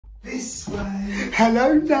this way.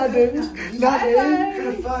 Hello, Nanny. Nanny.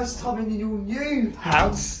 For the first time in your new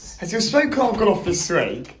house. Has your smoke alarm gone off this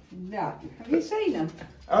week? No. Have you seen them?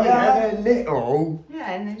 Oh yeah, they're little.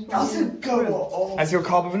 Yeah, and there's one. doesn't go off. Has your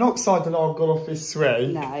carbon monoxide alarm gone off this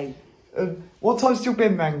week? No. What time's your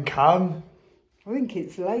bin man come? I think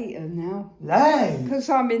it's later now. Late. Because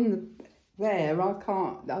I'm in there, I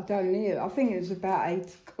don't hear. I think it was about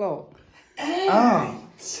 8 o'clock. Oh.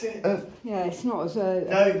 Yeah, it's not as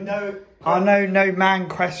early. No. I know no man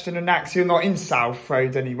question and axe you're not in South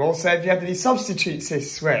Road anymore, so have you had any substitutes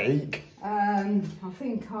this week? I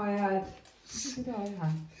think I had. What did I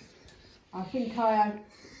have? I think I had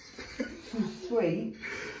some sweets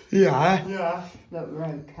Yeah. that were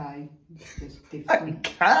okay. It's just different.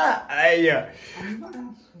 Okay. And what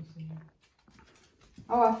else was there?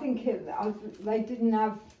 Oh, I think they didn't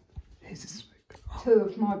have Here's a smoke. 2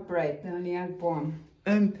 of my bread. They only had 1.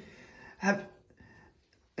 Have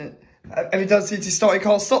you done since you started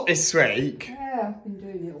Can't Stop this week? Yeah, I've been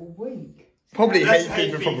doing it all week. Probably That's hay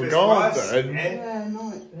fever from the fever's garden. worse, Yeah,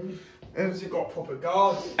 might be. Has it got a proper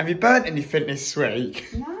garden? Have you burnt anything this week?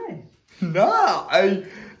 No. No.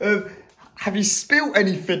 Have you spilt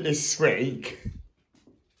anything this week?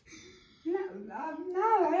 No,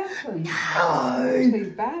 I haven't. No. It's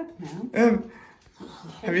too bad now.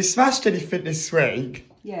 Have you smashed anything this week?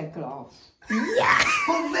 Yeah, glass.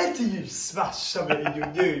 Already you smashed something in your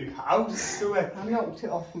new house. I knocked it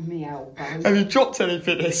off with my elbow. Have you dropped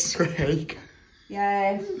anything this week?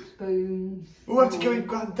 Yeah, spoons. We'll have to go in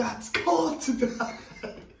Grandad's car today.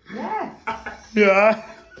 Yeah. Yeah.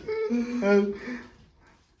 Did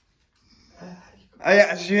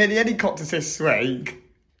you hear the helicopters this week?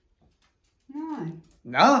 No.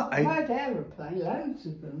 No. I've heard aeroplane, loads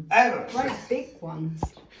of them. Aeroplane. Great big ones.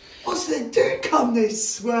 What's they do come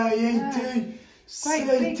this way? Yeah.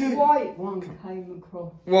 Great big white one came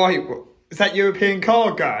across. Why? Is that European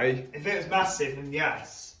cargo? If it was massive, then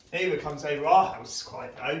yes. He would come over our house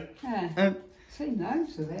quite low. Yeah. Seen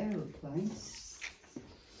loads of aeroplanes.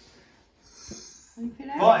 Anything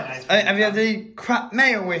else? Right, Have you had any crap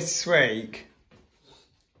mail this week?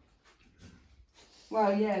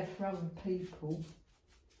 Well, yeah, for other people.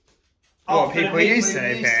 What, for the people used to who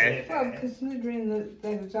live here? Well, considering that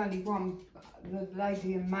there was only one, the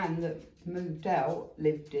lady and man that moved out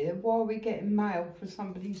lived here, why are we getting mail for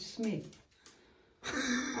somebody's Smith?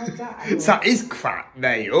 How's that So that is crap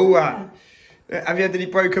mail. Have you had any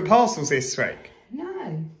broken parcels this week?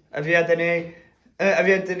 No. Have you had any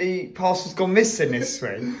parcels gone missing this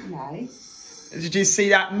week? No. Did you see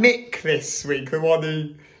that Mick this week, the one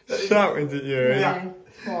who shouted at you? Yeah,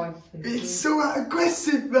 twice this week. It's so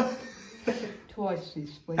aggressive, man. Twice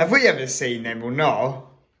this week. Have we ever seen them or not?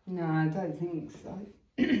 No, I don't think so.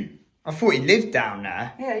 I thought he lived down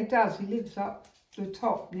there. Yeah, he does. He lives up the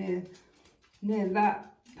top near that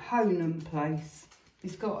Honham place.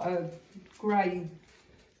 He's got a grey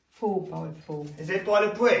 4x4. Is it by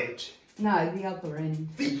the bridge? No, the other end.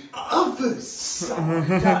 The other side.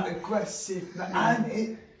 That aggressive,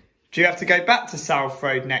 man. Do you have to go back to South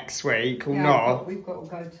Road next week or not? We've got to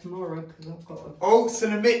go tomorrow because I've got a... Oh, so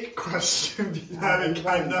the Mick question before it came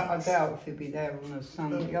I up. doubt if he'll be there on a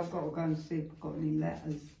Sunday. I've got to go and see if I've got any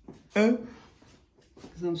letters.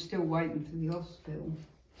 Because I'm still waiting for the hospital.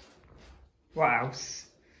 What else?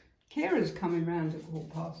 Kira's coming round at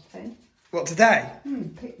 10:15. What, today?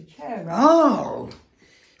 Pick the chair up. Oh!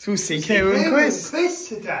 So we'll see Kira and Chris. Chris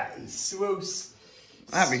today. So we'll...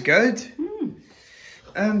 That'd be good.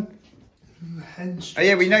 Oh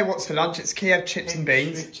yeah, we know what's for lunch. It's Kiev chips and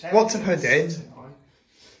beans. What's a pudding?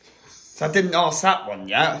 So I didn't ask that one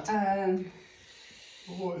yet.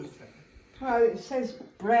 What is it? Well, it says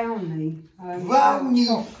brownie. Brownie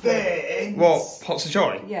chocolate. thing. What? Pots of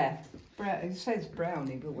joy? Yeah. It says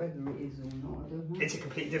brownie, but whether it is or not, I don't know. It's a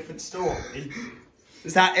completely different story.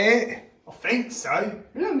 Is that it? I think so.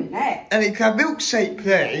 Blooming heck. And it can have milkshake,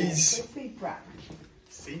 please. Let's see, Bran.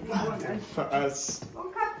 See that for us.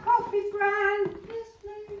 One cup of coffee, Bran. Yes,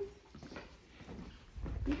 please.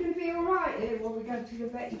 You going to be all right here while we go to the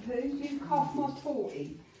Betty Poo's? You cough my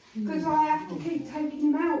torty. Because I have to keep taking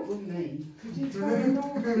him out with me. Because he's very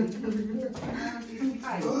naughty. He's walking around his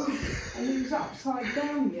cage. And he was upside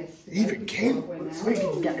down yesterday. Even Kim. So we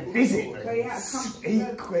can get a visit. So he had to come to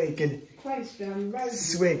Equig and the place down the road.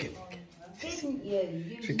 Swig. Didn't you?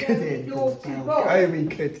 You We very could naughty Oh, boy. we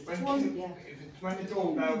could. Wasn't you? When the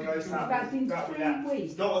doorbell goes out, That's in that 3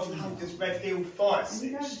 weeks. It's not as how this Red Hill fire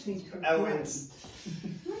You don't station. think so. Ellen's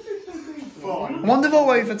I wonder if I'll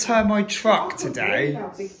overturn my truck today.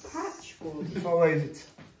 That big patch was. If I'll over...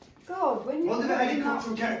 God, when you Wonder if the helicopter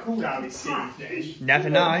will get a call out this evening. Never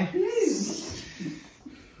know.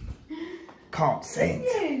 Can't see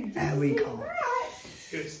it. There we go.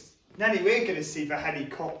 Good. Nanny, we're going to see the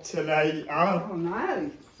helicopter later. Oh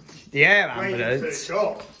no. The air Waiting for the ambulance.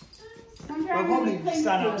 shot. We'll probably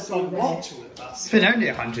stand outside and watch all of us. It's been only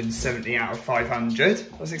 170 out of 500.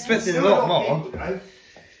 I was expecting a lot more.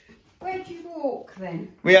 Where'd you walk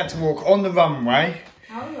then? We had to walk on the runway.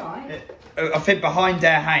 Oh right. I think behind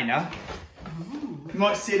their hangar. You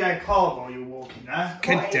might see their car while you're walking there.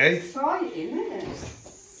 Could Quite do. exciting, isn't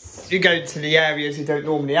it? You go to the areas you don't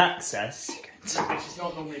normally access. Which is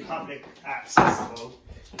not normally public accessible.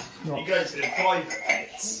 You go to the private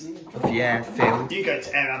bits. Of the airfield. You go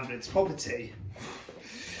to air ambulance property.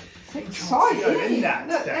 It's exciting, Go in isn't it? that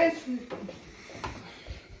Look, day.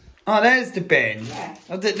 Oh, there's the bin. Yeah.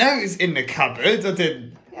 I didn't know it was in the cupboard. I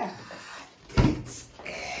didn't. Yeah. It's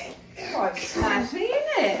quite snazzy,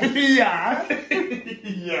 isn't it? Yeah.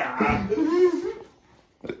 Yeah.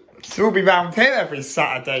 So we'll be round here every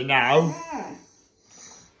Saturday now. Yeah.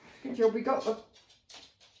 Good job we got the...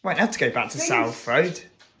 Won't have to go back to South Road.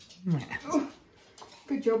 Oh,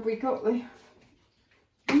 good job we got the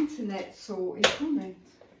internet sorted, wasn't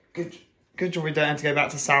it? Good job we don't have to go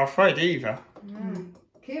back to South Road either.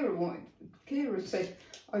 Kira said,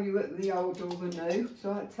 are you at the old or the new?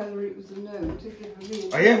 So I tell her it was the new to give her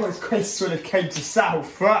the... Oh yeah, well, Chris sort of came to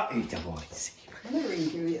South Road. I I never even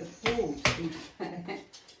give it a thought, to be fair.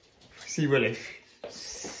 see Willie.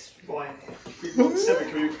 Right. We've got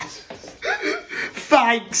 7 groups.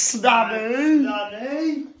 Thanks, Nanny.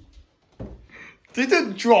 Nanny.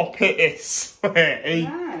 Didn't drop it this way.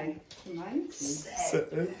 No, it's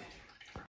amazing.